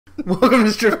Welcome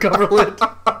to Strip Coverlet.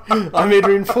 I'm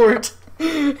Adrian Fort.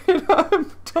 And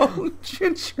I'm Dalton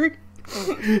Gentry.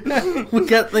 We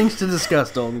got things to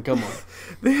discuss, Dalton. Come on.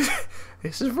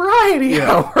 This is Variety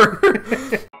Hour.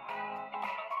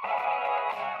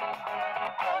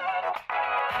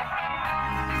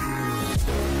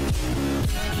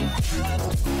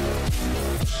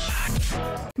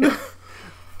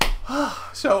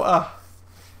 So,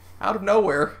 out of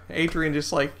nowhere, Adrian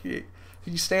just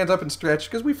he stands up and stretches,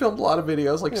 because we filmed a lot of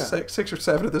videos, six or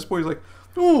seven at this point. He's like,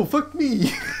 oh, fuck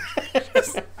me.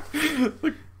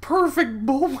 Like, perfect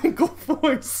Bullwinkle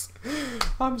voice.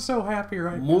 I'm so happy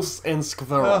right now. Moose and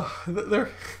squirrel.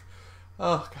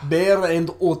 God. Bear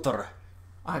and otter.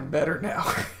 I'm better now.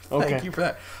 Okay. Thank you for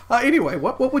that. Anyway,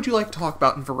 what would you like to talk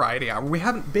about in Variety Hour? We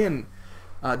haven't been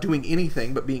doing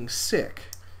anything but being sick.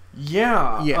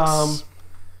 Yeah. Yes.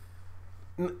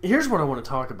 Here's what I want to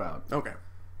talk about. Okay.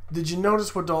 Did you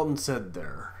notice what Dalton said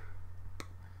there?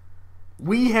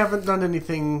 We haven't done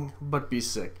anything but be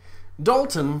sick.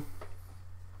 Dalton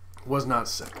was not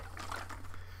sick.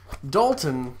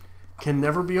 Dalton can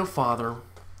never be a father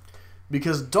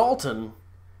because Dalton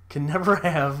can never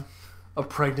have a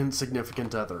pregnant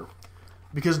significant other.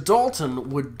 Because Dalton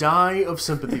would die of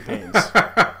sympathy pains.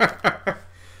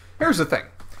 Here's the thing.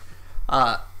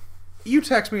 You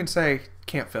text me and say,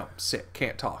 can't film, sick,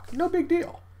 can't talk. No big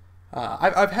deal.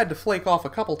 I've had to flake off a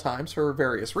couple times for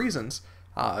various reasons,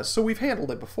 so we've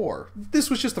handled it before. This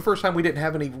was just the first time we didn't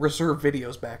have any reserved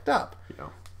videos backed up. Yeah.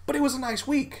 But it was a nice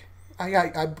week.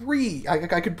 I breathe.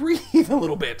 I could breathe a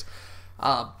little bit.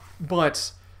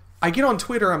 But I get on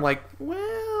Twitter, I'm like,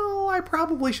 well, I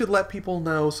probably should let people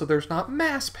know so there's not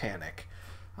mass panic.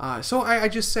 So I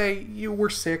just say, we're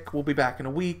sick, we'll be back in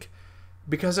a week.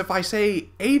 Because if I say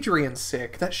Adrian's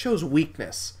sick, that shows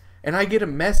weakness. And I get a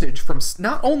message from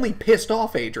not only pissed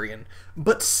off Adrian,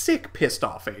 but sick pissed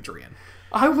off Adrian.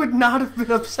 I would not have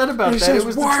been upset about that. Says, it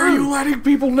was why are you letting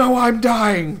people know I'm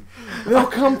dying? They'll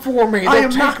come for me.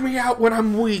 They'll take me out when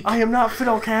I'm weak. I am not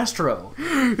Fidel Castro.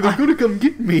 They're going to come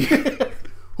get me.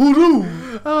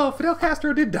 Hoodoo! Oh, Fidel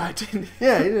Castro did die, didn't he?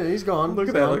 Yeah, he's gone. Look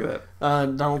at that.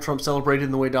 Donald Trump celebrated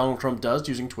in the way Donald Trump does,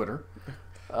 using Twitter.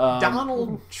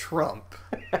 Donald Trump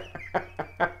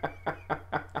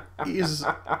is...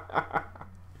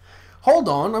 Hold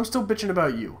on, I'm still bitching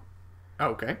about you.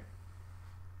 Okay.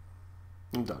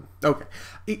 I'm done. Okay.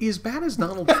 As bad as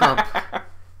Donald Trump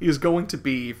is going to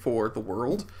be for the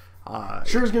world...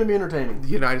 sure is going to be entertaining. The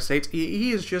United States,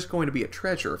 he is just going to be a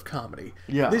treasure of comedy.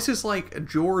 Yeah. This is like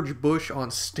George Bush on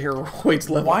steroids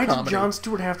level Why comedy. did Jon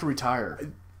Stewart have to retire?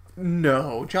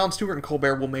 No. Jon Stewart and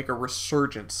Colbert will make a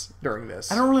resurgence during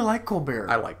this. I don't really like Colbert.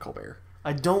 I like Colbert.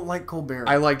 I don't like Colbert.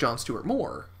 I like Jon Stewart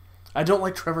more. I don't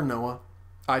like Trevor Noah.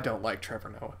 I don't like Trevor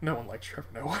Noah. No one likes Trevor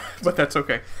Noah. But that's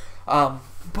okay.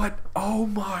 But, oh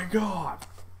my god.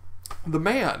 The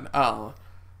man,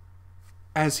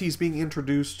 as he's being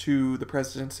introduced to the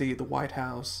presidency, the White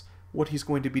House, what he's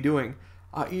going to be doing,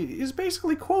 is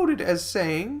basically quoted as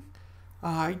saying,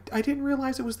 I didn't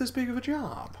realize it was this big of a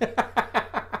job.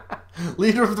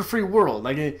 Leader of the free world.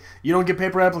 Like, you don't get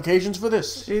paper applications for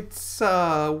this? It's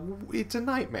a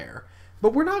nightmare.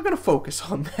 But we're not going to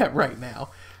focus on that right now,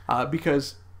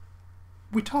 because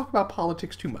we talk about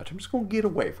politics too much. I'm just going to get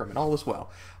away from it. All is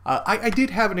well. I did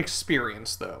have an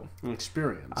experience, though. An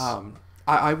experience?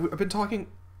 I've been talking...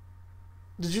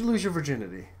 Did you lose your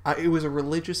virginity? It was a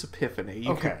religious epiphany.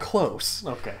 You could close.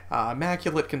 Okay.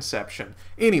 Immaculate conception.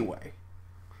 Anyway.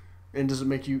 And does it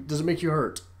make you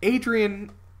hurt?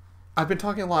 Adrian, I've been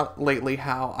talking a lot lately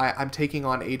how I'm taking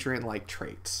on Adrian-like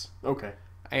traits. Okay.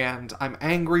 And I'm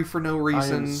angry for no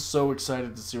reason. I am so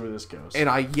excited to see where this goes. And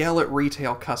I yell at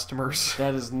retail customers.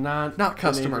 That is not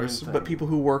customers, but people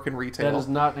who work in retail. That is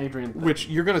not an Adrian thing. Which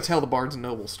you're going to tell the Barnes &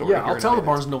 Noble story. Yeah, I'll tell the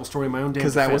Barnes & Noble story in my own damn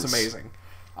defense. Because that was amazing.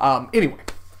 Anyway,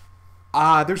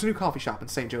 there's a new coffee shop in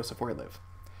St. Joseph where I live.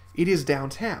 It is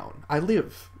downtown. I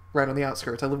live right on the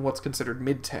outskirts. I live in what's considered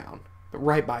midtown, but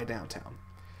right by downtown.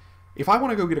 If I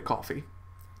want to go get a coffee,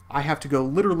 I have to go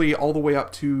literally all the way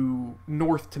up to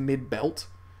north to mid-belt,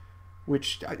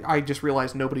 which I just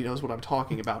realized nobody knows what I'm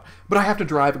talking about. But I have to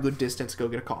drive a good distance to go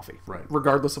get a coffee, right?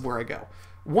 Regardless of where I go.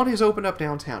 One has opened up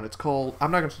downtown. It's called...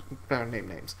 I'm not going to name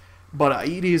names, but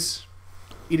it is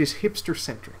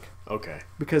hipster-centric. Okay.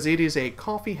 Because it is a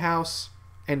coffee house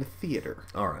and theater.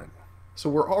 All right. So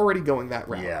we're already going that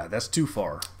route. Yeah, that's too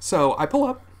far. So I pull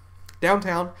up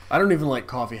downtown. I don't even like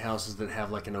coffee houses that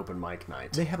have like an open mic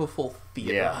night. They have a full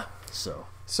theater. Yeah.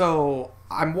 So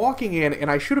I'm walking in, and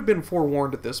I should have been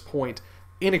forewarned at this point.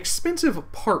 An expensive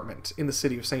apartment in the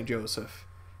city of St. Joseph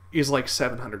is like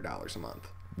 $700 a month.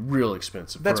 Real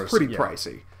expensive. That's pretty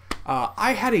pricey.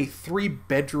 I had a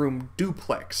 3-bedroom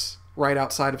duplex right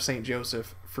outside of St.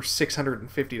 Joseph for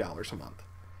 $650 a month.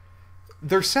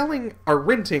 They're selling or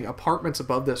renting apartments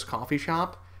above this coffee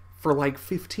shop for like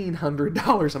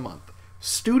 $1,500 a month.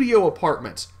 Studio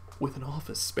apartments with an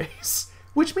office space,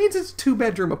 which means it's a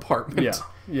 2-bedroom apartment.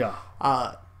 Yeah.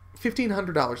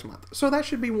 $1,500 a month. So that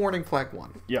should be warning flag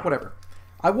 1. Yeah. Whatever.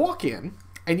 I walk in,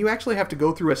 and you actually have to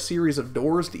go through a series of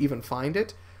doors to even find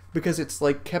it, because it's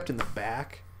like kept in the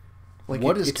back. Like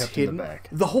what is it's kept hidden. in the back?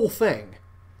 The whole thing.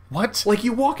 What? Like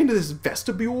you walk into this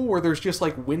vestibule where there's just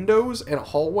like windows and a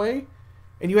hallway,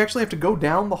 and you actually have to go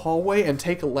down the hallway and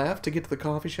take a left to get to the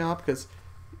coffee shop, because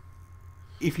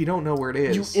if you don't know where it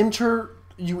is...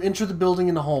 You enter the building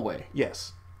in the hallway.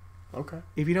 Yes. Okay.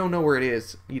 If you don't know where it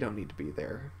is, you don't need to be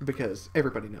there, because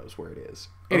everybody knows where it is.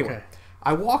 Anyway, Okay.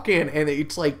 I walk in, and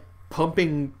it's like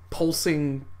pumping,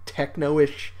 pulsing,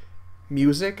 techno-ish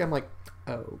music. I'm like,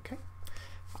 okay.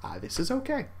 This is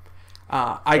okay.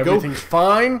 Everything's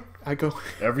fine.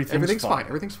 Everything's fine.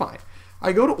 Everything's fine.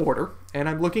 I go to order, and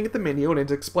I'm looking at the menu, and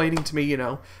it's explaining to me,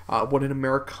 what an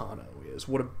Americano is,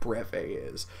 what a Breve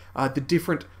is, the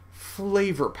different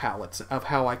flavor palettes of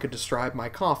how I could describe my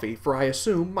coffee for, I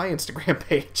assume, my Instagram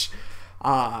page.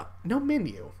 No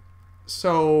menu.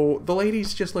 So the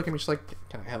lady's just looking at me, she's like,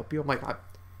 can I help you? I'm like,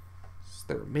 is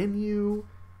there a menu?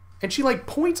 And she like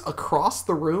points across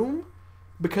the room,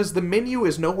 because the menu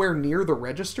is nowhere near the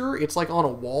register. It's like on a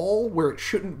wall where it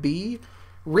shouldn't be,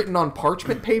 written on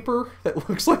parchment paper that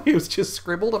looks like it was just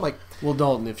scribbled. I'm like, well,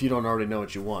 Dalton, if you don't already know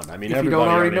what you want, I mean, if you don't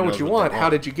already know what you want, how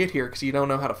did you get here? Because you don't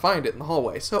know how to find it in the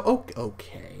hallway. So,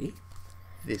 okay,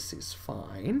 this is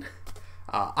fine.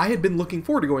 I had been looking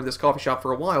forward to going to this coffee shop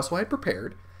for a while, so I had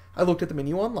prepared. I looked at the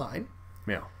menu online.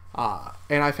 Yeah.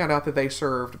 And I found out that they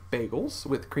served bagels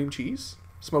with cream cheese,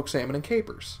 smoked salmon, and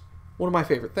capers. One of my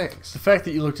favorite things. The fact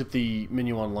that you looked at the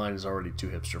menu online is already too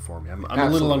hipster for me. I'm a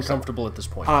little uncomfortable at this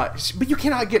point. But you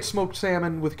cannot get smoked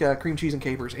salmon with cream cheese and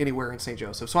capers anywhere in St.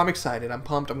 Joseph. So I'm excited. I'm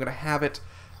pumped. I'm going to have it.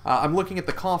 I'm looking at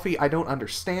the coffee. I don't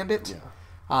understand it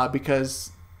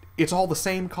because it's all the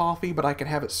same coffee, but I can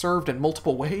have it served in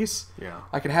multiple ways. Yeah.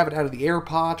 I can have it out of the air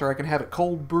pot, or I can have it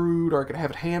cold brewed, or I can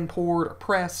have it hand poured or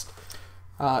pressed.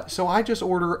 So I just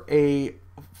order a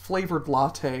flavored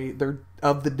latte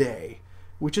of the day,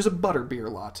 which is a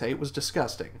butterbeer latte. It was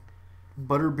disgusting.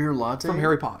 Butterbeer latte? From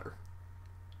Harry Potter.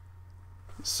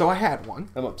 So I had one.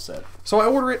 I'm upset. So I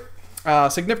order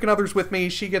it. Significant other's with me.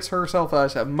 She gets herself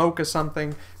a mocha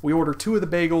something. We order 2 of the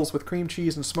bagels with cream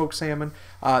cheese and smoked salmon.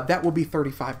 That will be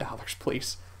 $35,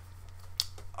 please.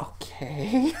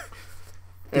 Okay.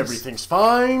 Everything's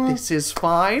fine. This is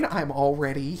fine. I'm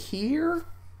already here.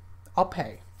 I'll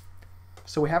pay.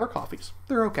 So we have our coffees.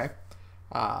 They're okay.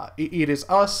 It is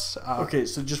us. Okay,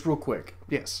 so just real quick.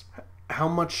 Yes. How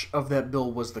much of that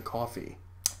bill was the coffee?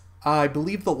 I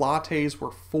believe the lattes were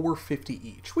 $4.50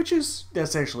 each, which is...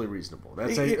 That's actually reasonable.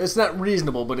 It's not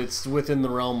reasonable, but it's within the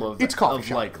realm of it's coffee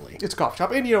shop. Likely. It's coffee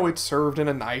shop. And, it's served in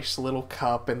a nice little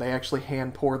cup, and they actually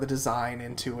hand pour the design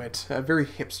into it. Very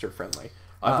hipster-friendly.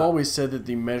 I've always said that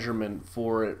the measurement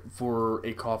for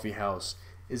a coffee house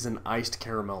is an iced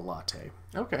caramel latte.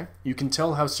 Okay. You can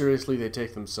tell how seriously they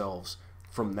take themselves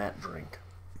from that drink.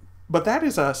 But that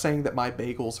is saying that my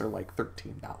bagels are like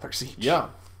 $13 each. Yeah.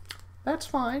 That's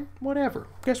fine. Whatever.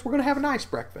 Guess we're going to have a nice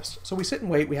breakfast. So we sit and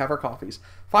wait. We have our coffees.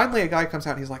 Finally, a guy comes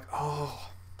out and he's like, oh,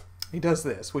 he does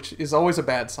this, which is always a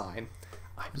bad sign.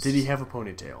 Did he have a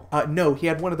ponytail? No, he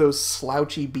had one of those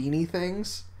slouchy beanie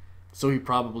things. So he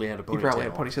probably had a ponytail. He probably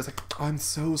had a ponytail. He's like, I'm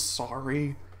so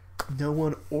sorry. No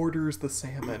one orders the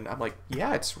salmon. I'm like,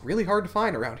 yeah, it's really hard to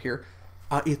find around here.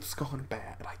 It's gone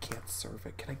bad. I can't serve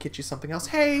it. Can I get you something else?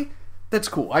 Hey, that's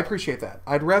cool. I appreciate that.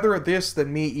 I'd rather this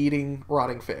than me eating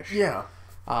rotting fish. Yeah.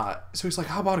 So he's like,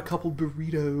 how about a couple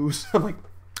burritos? I'm like,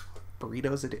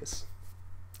 burritos it is.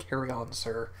 Carry on,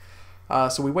 sir.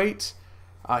 So we wait.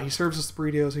 He serves us the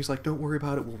burritos. He's like, don't worry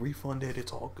about it. We'll refund it.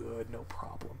 It's all good. No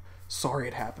problem. Sorry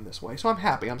it happened this way. So I'm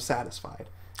happy. I'm satisfied.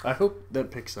 I hope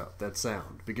that picks up, that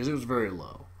sound, because it was very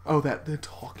low. Oh, the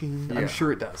talking? Yeah. I'm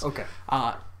sure it does. Okay.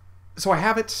 So I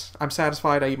have it. I'm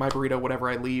satisfied. I eat my burrito, whatever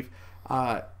I leave.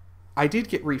 I did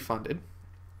get refunded,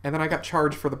 and then I got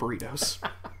charged for the burritos.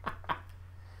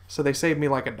 So they saved me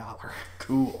like $1.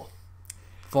 Cool.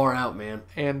 Far out, man.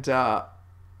 And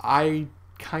I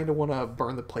kind of want to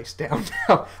burn the place down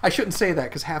now. I shouldn't say that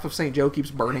because half of St. Joe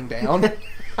keeps burning down.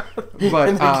 But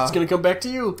and it's going to come back to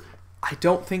you. I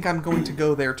don't think I'm going to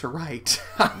go there to write.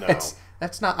 No.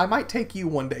 That's not... I might take you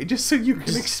one day just so you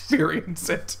can experience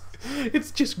it. It's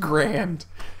just grand.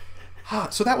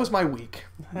 So that was my week.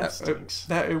 That stinks.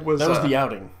 That was the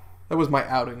outing. That was my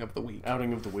outing of the week.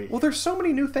 Outing of the week. Well, there's so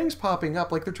many new things popping up.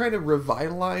 Like, they're trying to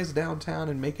revitalize downtown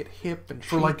and make it hip and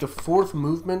For chic. like the fourth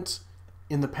movement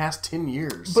in the past 10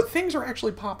 years. But things are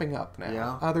actually popping up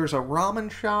now. Yeah. There's a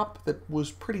ramen shop that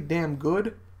was pretty damn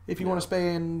good. If you want to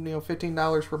spend,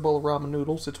 $15 for a bowl of ramen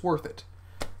noodles, it's worth it.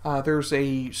 There's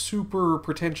a super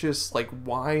pretentious, like,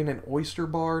 wine and oyster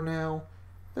bar now.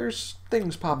 There's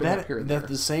things popping up here and there.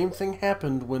 The same thing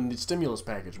happened when the stimulus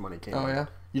package money came out. Oh, yeah?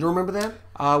 You don't remember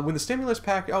that? When the stimulus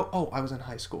package... Oh, I was in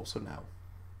high school, so no.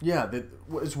 Yeah, that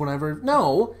was when I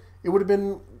No, it would have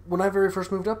been when I very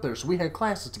first moved up there. So we had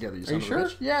classes together. Are you sure?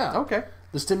 Bitch. Yeah. Okay.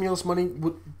 The stimulus money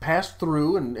passed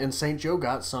through, and St. Joe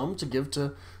got some to give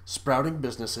to sprouting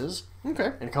businesses.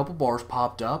 Okay. And a couple bars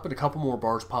popped up, and a couple more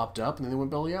bars popped up, and then they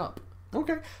went belly up.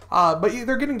 Okay. But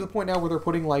they're getting to the point now where they're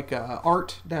putting, like,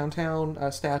 art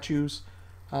downtown, statues,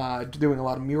 doing a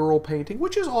lot of mural painting,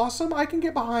 which is awesome. I can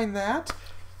get behind that.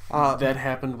 That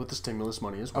happened with the stimulus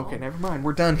money as well. Okay, never mind.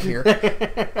 We're done here.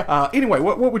 Anyway,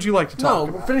 what would you like to talk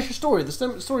about? No, finish your story. The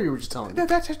story you were just telling me.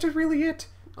 That's just really it.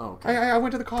 Oh, okay. I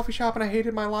went to the coffee shop and I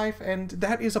hated my life, and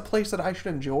that is a place that I should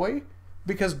enjoy,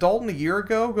 because Dalton a year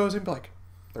ago goes in like,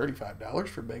 $35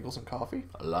 for bagels and coffee?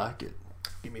 I like it.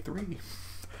 Give me 3.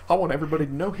 I want everybody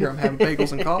to know here I'm having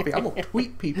bagels and coffee. I'm going to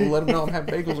tweet people, let them know I'm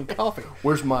having bagels and coffee.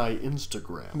 Where's my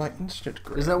Instagram? My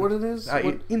Instagram. Is that what it is?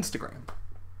 Instagram.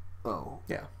 Oh.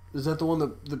 Yeah. Is that the one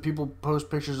that people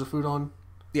post pictures of food on?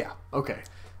 Yeah. Okay.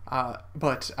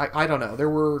 But I don't know. There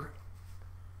were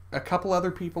a couple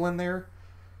other people in there.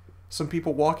 Some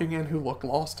people walking in who looked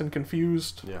lost and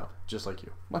confused. Yeah, just like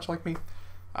you. Much like me.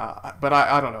 But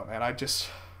I don't know, man. I just...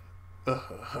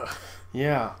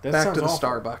 Yeah, that Back sounds to the awful.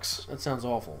 Starbucks. That sounds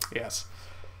awful. Yes.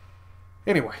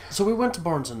 Anyway. So we went to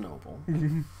Barnes & Noble.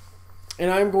 And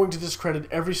I'm going to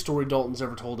discredit every story Dalton's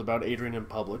ever told about Adrian in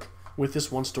public with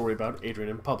this one story about Adrian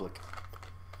in public.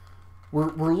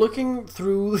 We're looking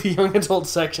through the young adult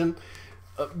section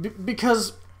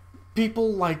because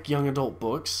people like young adult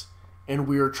books, and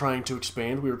we are trying to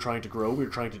expand, we are trying to grow, we are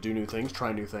trying to do new things,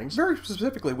 try new things. Very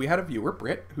specifically, we had a viewer,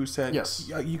 Britt, who said, yes,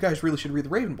 you guys really should read The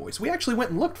Raven Boys. We actually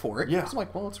went and looked for it. Yeah. I was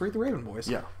like, well, let's read The Raven Boys.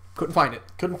 Yeah. Couldn't find it.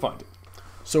 Couldn't find it.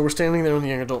 So we're standing there in the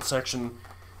young adult section,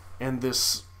 and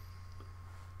this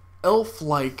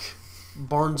elf-like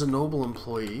Barnes & Noble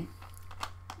employee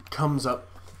comes up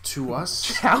to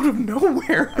us. Out of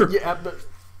nowhere. Yeah, but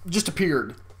just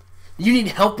appeared. You need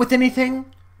help with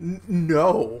anything?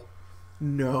 No.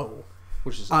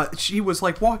 Which is she was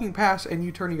like walking past, and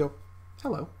you turn and you go,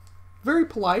 hello. Very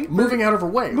polite. moving out of her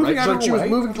way, moving right? out So of her she was way.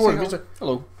 moving toward me. Saying Like,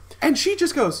 hello. And she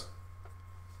just goes,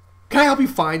 can I help you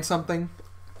find something?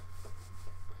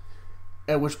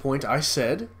 At which point I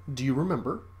said, do you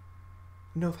remember?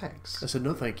 No thanks. I said,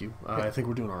 no thank you. I think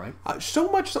we're doing all right. So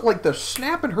much that, like, the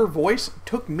snap in her voice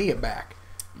took me aback.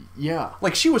 Yeah.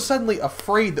 Like, she was suddenly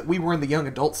afraid that we were in the young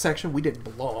adult section. We didn't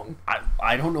belong.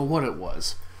 I don't know what it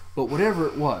was, but whatever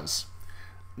it was,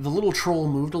 the little troll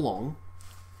moved along,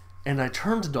 and I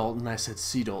turned to Dalton and I said,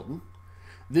 see, Dalton,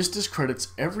 this discredits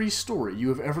every story you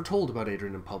have ever told about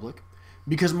Adrian in public,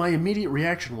 because my immediate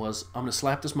reaction was, I'm going to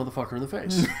slap this motherfucker in the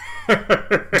face.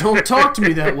 Don't talk to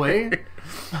me that way.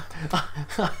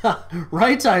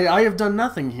 Right? I have done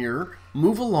nothing here.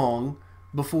 Move along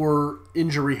before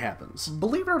injury happens.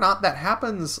 Believe it or not, that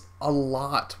happens a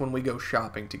lot when we go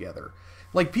shopping together.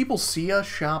 Like, people see us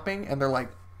shopping, and they're like,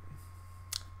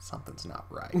 something's not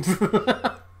right.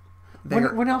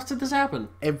 When else did this happen?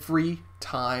 Every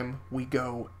time we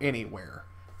go anywhere.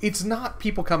 It's not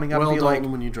people coming up Well, and be Dalton,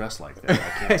 like, when you dress like that,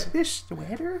 I can't. this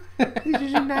sweater? This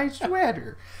is a nice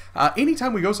sweater.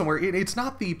 Anytime we go somewhere, it's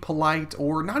not the polite,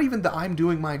 or not even the I'm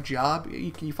doing my job.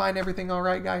 You find everything all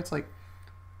right, guy? It's like,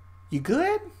 you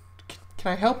good?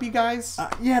 Can I help you guys?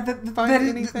 Find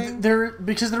anything?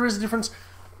 Because there is a difference.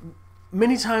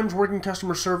 Many times working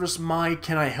customer service, my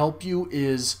can I help you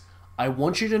is, I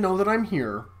want you to know that I'm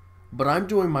here, but I'm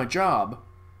doing my job.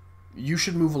 You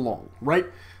should move along, right?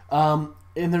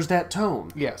 And there's that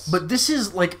tone. Yes. But this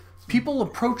is like, people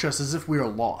approach us as if we are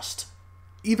lost.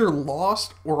 Either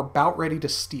lost or about ready to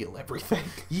steal everything.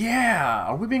 Yeah.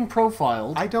 Are we being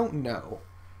profiled? I don't know.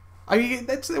 I mean,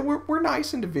 we're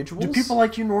nice individuals. Do people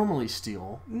like you normally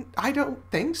steal? I don't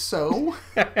think so.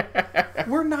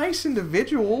 We're nice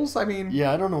individuals. I mean...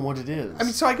 Yeah, I don't know what it is. I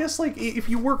mean, so I guess, like, if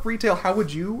you work retail, how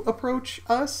would you approach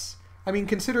us? I mean,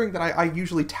 considering that I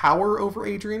usually tower over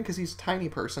Adrian because he's a tiny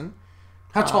person.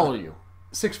 How tall are you?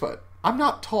 6 foot. I'm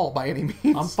not tall by any means.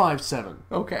 I'm 5'7".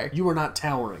 Okay. You are not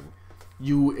towering.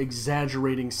 You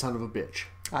exaggerating son of a bitch.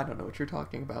 I don't know what you're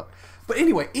talking about. But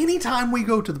anyway, anytime we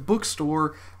go to the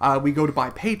bookstore, we go to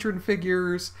buy patron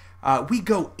figures, we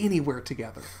go anywhere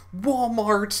together.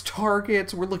 Walmarts,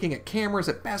 Targets, we're looking at cameras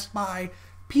at Best Buy.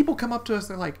 People come up to us,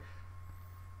 they're like,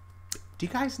 do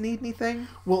you guys need anything?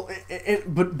 Well,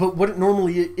 but what it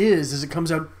normally is it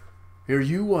comes out, here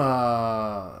you,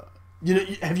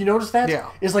 have you noticed that? Yeah.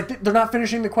 It's like they're not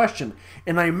finishing the question.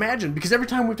 And I imagine, because every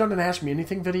time we've done an Ask Me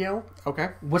Anything video,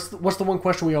 Okay. what's the one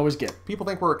question we always get? People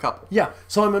think we're a couple. Yeah.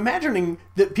 So I'm imagining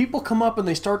that people come up and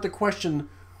they start the question,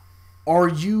 are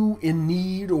you in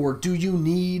need or do you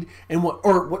need, and what,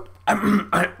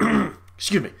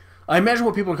 excuse me. I imagine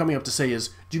what people are coming up to say is,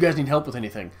 do you guys need help with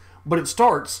anything? But it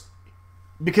starts,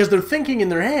 because they're thinking in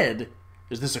their head,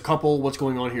 is this a couple? What's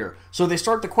going on here? So they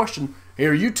start the question, hey,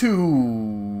 are you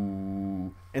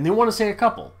two? And they want to say a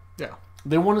couple. Yeah.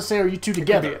 They want to say, are you two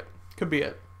together? Could be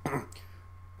it.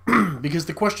 Because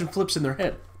the question flips in their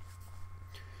head.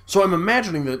 So I'm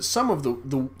imagining that some of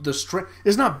the strength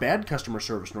is not bad customer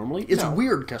service normally. It's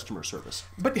weird customer service.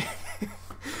 But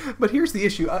but here's the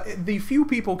issue. The few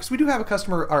people, because we do have an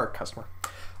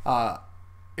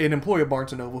employee of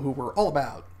Barnes & Noble who we're all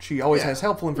about. She always has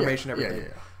helpful information, everything.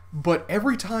 Yeah. But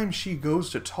every time she goes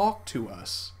to talk to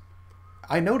us,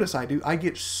 I notice I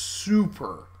get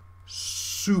super,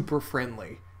 super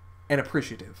friendly and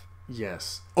appreciative.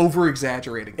 Yes.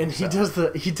 Over-exaggerating. And he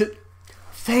did,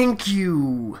 thank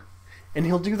you. And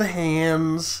he'll do the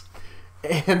hands.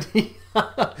 And he,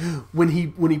 when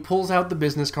he pulls out the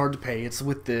business card to pay, it's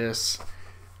with this.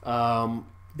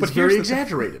 It's very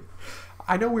exaggerated.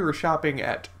 I know we were shopping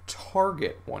at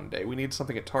Target one day. We needed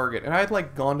something at Target, and I had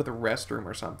like gone to the restroom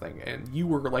or something, and you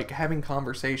were like having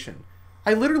conversation.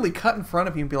 I literally cut in front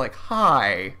of you and be like,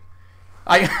 "Hi."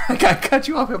 I cut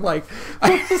you off and like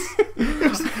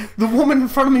the woman in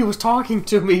front of me was talking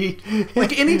to me.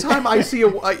 Like anytime I see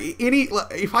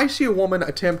if I see a woman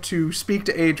attempt to speak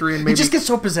to Adrian, maybe he just gets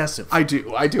so possessive. I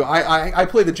do. I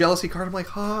play the jealousy card. I'm like,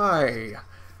 "Hi,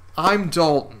 I'm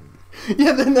Dalton."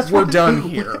 Yeah, then we're done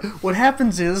here. What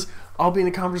happens is I'll be in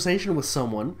a conversation with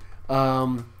someone,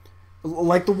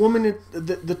 like the woman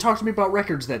that talked to me about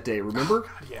records that day. Remember? Oh,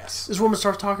 God, yes. This woman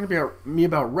starts talking to me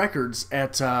about records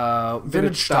at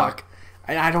Vintage Stock.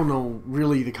 I don't know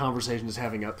really the conversation that's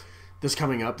coming up,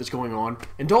 that's going on.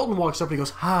 And Dalton walks up and he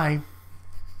goes, "Hi,"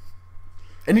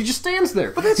 and he just stands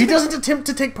there. But he doesn't attempt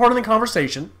to take part in the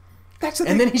conversation. That's the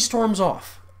thing. And then he storms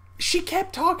off. She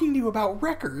kept talking to you about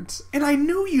records, and I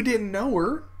knew you didn't know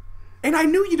her, and I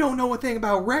knew you don't know a thing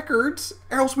about records,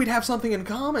 or else we'd have something in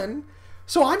common.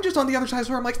 So I'm just on the other side of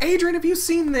her. I'm like, "Adrian, have you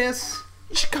seen this?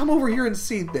 You should come over here and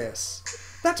see this."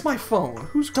 That's my phone.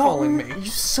 Who's calling me? You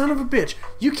son of a bitch.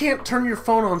 You can't turn your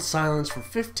phone on silence for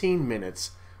 15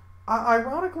 minutes.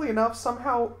 Ironically enough,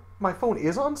 somehow my phone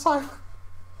is on silent.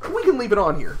 We can leave it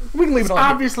on here. It's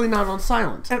obviously not on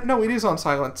silent. No, it is on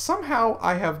silent. Somehow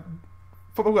I have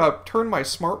turned my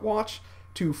smartwatch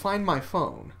to find my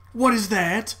phone. What is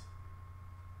that?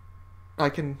 I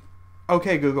can...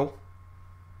 Okay, Google.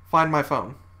 Find my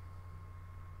phone.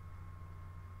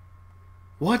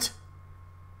 What?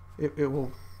 It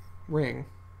will ring.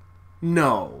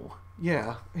 No.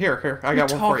 Yeah. Here. I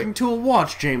got one for you. You're talking to a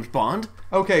watch, James Bond.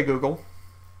 Okay, Google.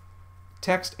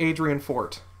 Text Adrian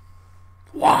Fort.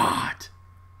 What?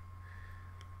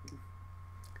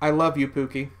 I love you,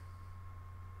 Pookie.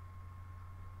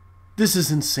 This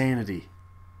is insanity.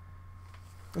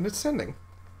 And it's sending.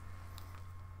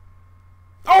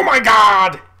 Oh my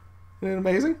God! Isn't it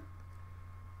amazing?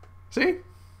 See?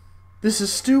 This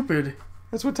is stupid.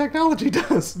 That's what technology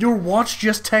does. Your watch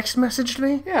just text messaged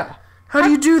me? Yeah. How do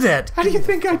you do that? How do you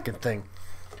think I... Fucking thing.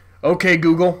 Okay,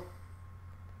 Google.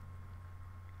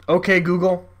 Okay,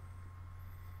 Google.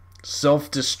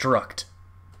 Self-destruct.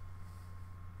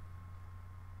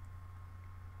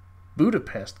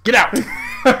 Budapest. Get out!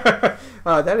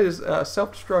 That is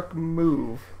self-destruct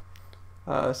move.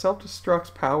 Self-destruct's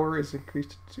power is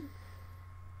increased to...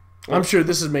 I'm sure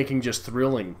this is making just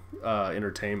thrilling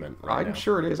entertainment right I'm now.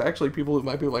 sure it is. Actually, people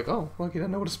might be like, "Oh, look, you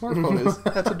don't know what a smartphone is.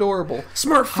 That's adorable."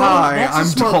 Smartphone? Hi, That's I'm a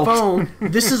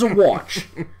smartphone. This is a watch.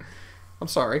 I'm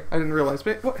sorry. I didn't realize.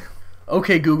 But what?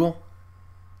 Okay, Google.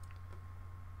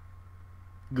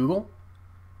 Google?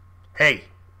 Hey.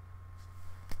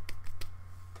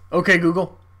 Okay,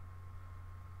 Google.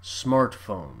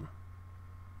 Smartphone.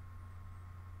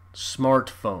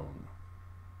 Smartphone.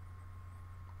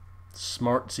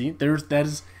 See, that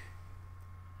is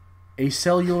a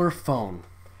cellular phone.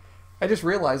 I just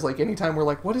realized, like, anytime we're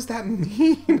like, "What does that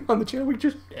mean?" on the channel, we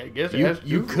just, I guess,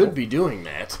 you could be doing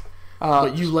that,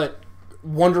 but you let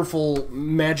wonderful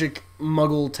magic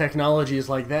muggle technologies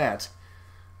like that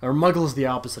Or Muggle is the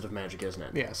opposite of magic, isn't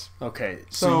it? Yes. Okay,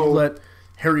 so you let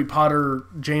Harry Potter,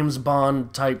 James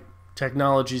Bond type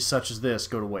technologies such as this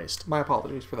go to waste. My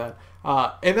apologies for that.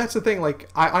 And that's the thing, like,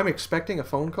 I'm expecting a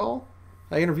phone call.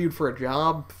 I interviewed for a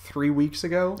job 3 weeks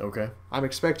ago. Okay. I'm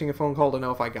expecting a phone call to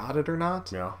know if I got it or not.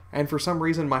 Yeah. And for some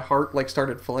reason, my heart, like,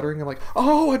 started fluttering. I'm like,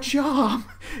 oh, a job!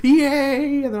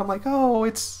 Yay! And then I'm like, oh,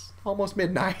 it's almost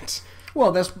midnight.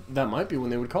 Well, that might be when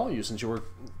they would call you, since you work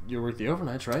the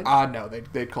overnights, right? No,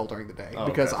 they'd call during the day. Oh,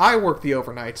 because okay. I work the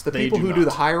overnights. The people who do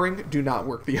the hiring do not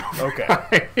work the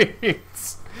overnights. Okay.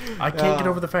 I can't get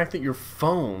over the fact that your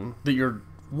phone, that your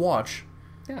watch,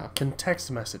 can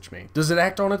text message me. Does it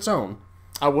act on its own?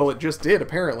 Well, it just did,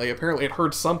 apparently. Apparently, it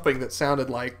heard something that sounded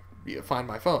like, find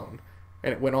my phone,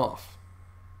 and it went off.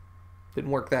 Didn't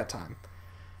work that time.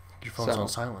 Your phone's on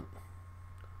silent.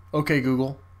 Okay,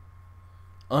 Google.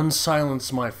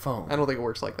 Unsilence my phone. I don't think it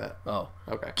works like that. Oh.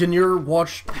 Okay. Can your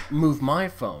watch move my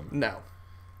phone? No.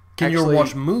 Can your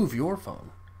watch move your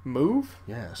phone? Move?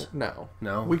 Yes. No.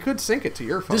 No? We could sync it to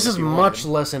your phone. This is much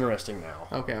less interesting now.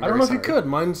 Okay, I don't know if you could.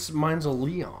 Mine's a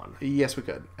Leon. Yes, we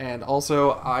could. And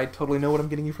also, I totally know what I'm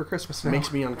getting you for Christmas now. It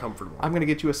makes me uncomfortable. I'm going to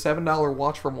get you a $7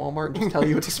 watch from Walmart and just tell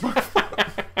you it's a smartphone.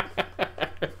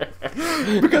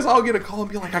 Because I'll get a call and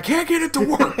be like, I can't get it to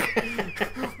work.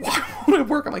 Why won't it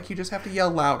work? I'm like, you just have to yell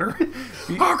louder.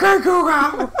 Okay,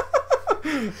 Google.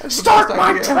 Start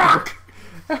my truck.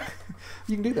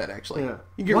 You can do that, actually. Yeah.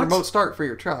 You can get remote start for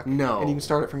your truck. No. And you can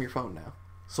start it from your phone now.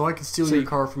 So I can steal your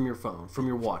car from your phone, from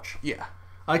your watch. Yeah.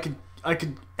 I could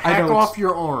hack off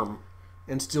your arm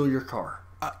and steal your car.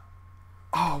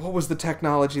 What was the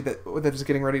technology that is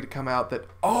getting ready to come out?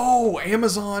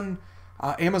 Amazon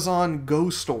Go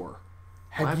Store.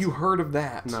 Have you heard of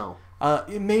that? No.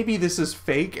 Maybe this is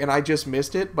fake and I just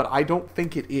missed it, but I don't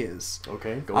think it is.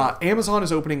 Okay, go on. Amazon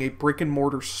is opening a brick and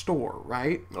mortar store,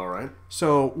 right? All right.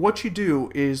 So what you do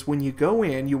is when you go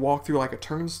in, you walk through like a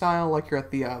turnstile, like you're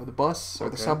at the bus or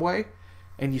the subway,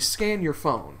 and you scan your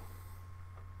phone.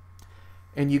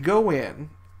 And you go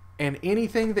in, and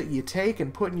anything that you take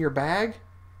and put in your bag,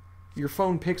 your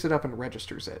phone picks it up and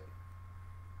registers it.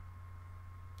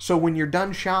 So when you're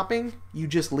done shopping, you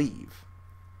just leave.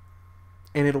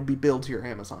 And it'll be billed to your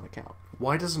Amazon account.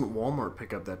 Why doesn't Walmart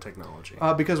pick up that technology?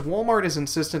 Because Walmart is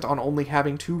insistent on only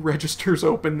having 2 registers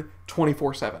open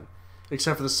 24/7.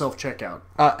 Except for the self-checkout.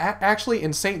 Actually,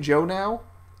 in St. Joe now,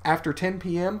 after 10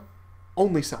 p.m.,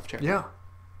 only self-checkout. Yeah.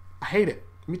 I hate it.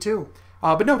 Me too.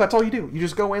 But no, that's all you do. You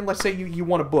just go in, let's say you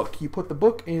want a book. You put the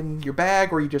book in your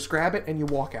bag or you just grab it and you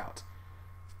walk out.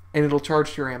 And it'll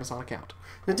charge to your Amazon account.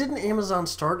 Now, didn't Amazon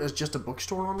start as just a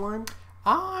bookstore online?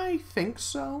 I think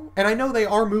so. And I know they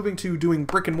are moving to doing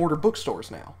brick-and-mortar bookstores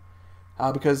now.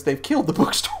 Because they've killed the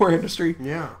bookstore industry.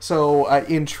 Yeah. So,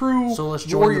 in true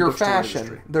warrior fashion,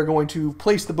 industry. They're going to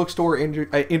place the bookstore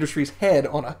industry's head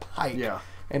on a pike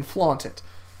and flaunt it.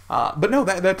 But no,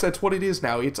 that's what it is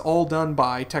now. It's all done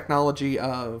by technology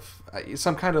of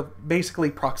some kind of,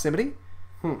 basically, proximity.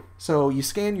 So you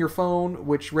scan your phone,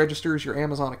 which registers your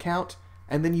Amazon account,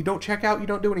 and then you don't check out, you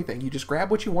don't do anything. You just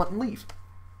grab what you want and leave.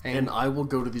 And I will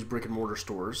go to these brick-and-mortar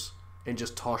stores and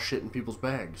just toss shit in people's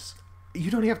bags.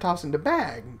 You don't have to toss in the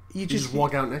bag. You just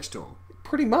walk out next to them.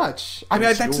 Pretty much. I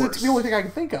mean, that's the only thing I can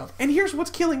think of. And here's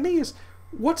what's killing me is,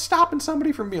 what's stopping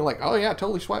somebody from being like, oh yeah, I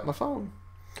totally swiped my phone?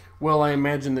 Well, I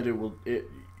imagine that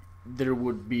there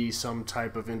would be some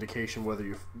type of indication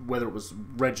whether it was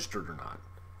registered or not,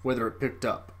 whether it picked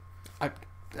up.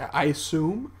 I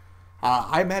assume.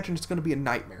 I imagine it's going to be a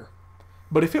nightmare.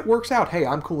 But if it works out, hey,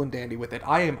 I'm cool and dandy with it.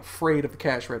 I am afraid of the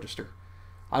cash register.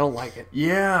 I don't like it.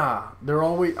 Yeah, they're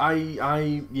always.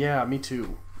 Yeah, me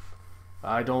too.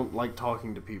 I don't like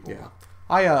talking to people. Yeah,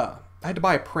 I had to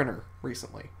buy a printer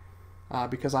recently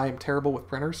because I am terrible with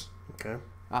printers. Okay.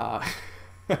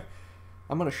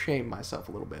 I'm going to shame myself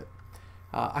a little bit.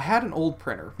 I had an old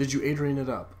printer. Did you Adrian it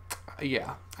up?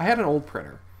 Yeah. I had an old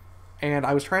printer. And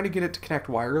I was trying to get it to connect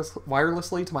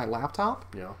wirelessly to my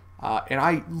laptop. Yeah. And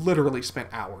I literally spent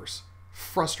hours.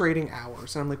 Frustrating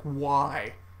hours. And I'm like,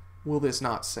 why will this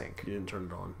not sync? You didn't turn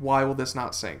it on. Why will this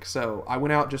not sync? So I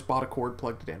went out, just bought a cord,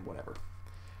 plugged it in, whatever.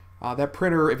 That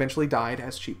printer eventually died,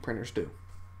 as cheap printers do.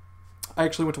 I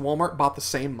actually went to Walmart, bought the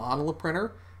same model of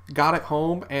printer, got it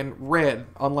home, and read,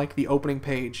 unlike the opening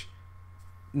page,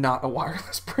 not a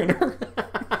wireless printer.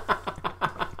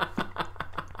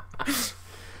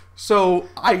 So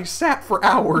I sat for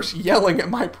hours yelling at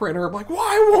my printer. I'm like,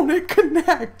 why won't it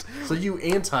connect? So you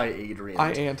anti-Adrian.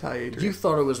 I anti-Adrian. You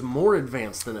thought it was more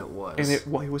advanced than it was. And it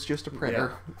was just a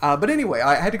printer. Yeah. But anyway,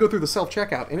 I had to go through the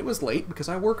self-checkout, and it was late because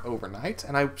I work overnight,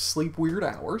 and I sleep weird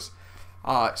hours.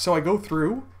 So I go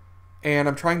through, and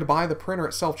I'm trying to buy the printer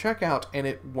at self-checkout, and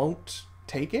it won't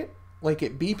take it. Like,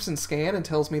 it beeps and scan and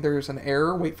tells me there's an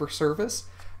error, wait for service.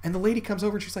 And the lady comes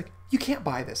over and she's like, you can't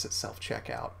buy this at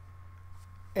self-checkout.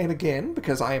 And again,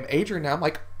 because I am Adrian now, I'm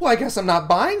like, well, I guess I'm not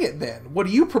buying it then. What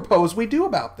do you propose we do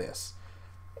about this?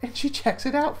 And she checks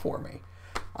it out for me.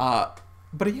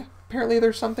 But yeah, apparently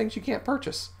there's some things you can't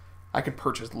purchase. I can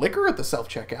purchase liquor at the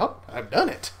self-checkout. I've done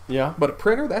it. Yeah. But a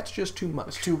printer, that's just too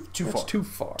much. Too far. Too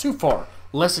far. Too far.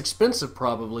 Less expensive,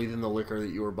 probably, than the liquor that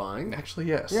you were buying. Actually,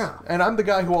 yes. Yeah. And I'm the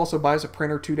guy who also buys a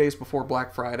printer 2 days before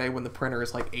Black Friday when the printer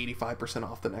is like 85%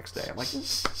 off the next day. I'm like,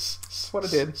 that's what I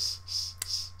did.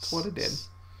 That's what I did.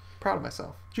 Proud of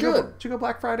myself. Did you go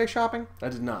Black Friday shopping? I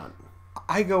did not.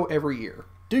 I go every year.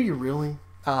 Do you really?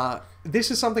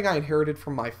 This is something I inherited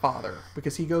from my father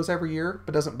because he goes every year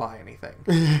but doesn't buy anything.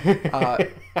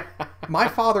 My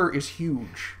father is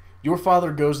huge. Your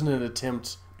father goes in an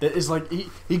attempt that is like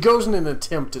he goes in an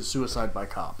attempt at suicide by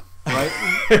cop,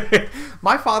 right?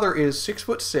 My father is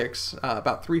 6'6",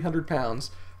 about 300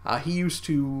 pounds. He used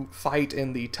to fight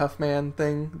in the Tough Man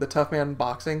thing, the Tough Man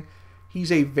boxing.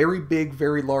 He's a very big,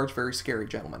 very large, very scary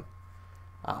gentleman.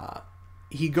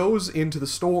 He goes into the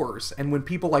stores, and when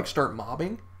people like start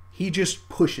mobbing, he just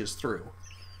pushes through.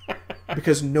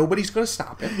 Because nobody's going to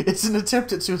stop him. It's an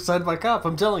attempt at suicide by cop,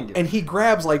 I'm telling you. And he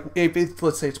grabs, like,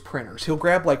 let's say it's printers. He'll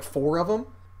grab, like, 4 of them,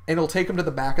 and he'll take them to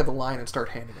the back of the line and start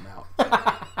handing them out.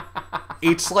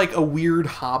 It's like a weird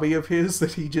hobby of his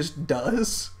that he just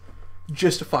does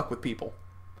just to fuck with people.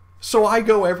 So I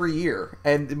go every year,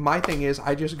 and my thing is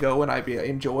I just go and I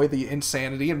enjoy the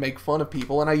insanity and make fun of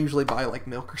people, and I usually buy, like,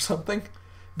 milk or something.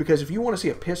 Because if you want to see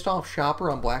a pissed-off shopper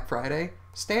on Black Friday,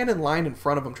 stand in line in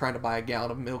front of them trying to buy a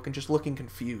gallon of milk and just looking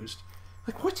confused.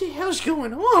 Like, what the hell's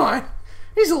going on?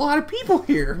 There's a lot of people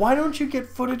here. Why don't you get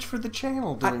footage for the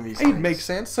channel doing these things? It makes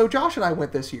sense. So Josh and I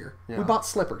went this year. Yeah. We bought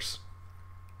slippers.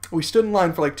 We stood in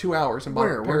line for like 2 hours and bought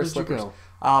a pair of slippers. Where did you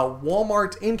go?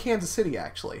 Walmart in Kansas City,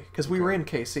 actually, because we were in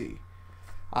KC.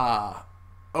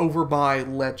 Over by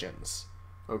Legends.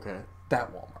 Okay.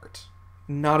 That Walmart.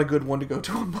 Not a good one to go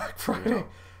to on Black Friday. Yeah.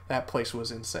 That place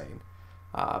was insane.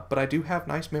 But I do have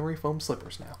nice memory foam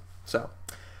slippers now. So,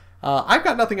 I've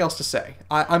got nothing else to say.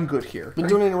 I'm good here. Been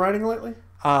doing any writing lately?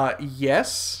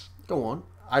 Yes. Go on.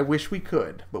 I wish we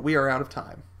could, but we are out of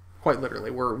time. Quite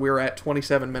literally. We're at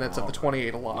 27 minutes of the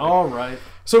 28 allotted. All right.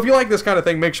 So if you like this kind of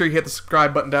thing, make sure you hit the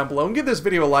subscribe button down below and give this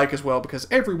video a like as well, because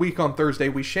every week on Thursday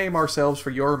we shame ourselves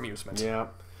for your amusement. Yeah.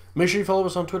 Make sure you follow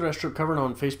us on Twitter @StripCover and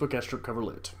on Facebook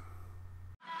 @StripCoverLit.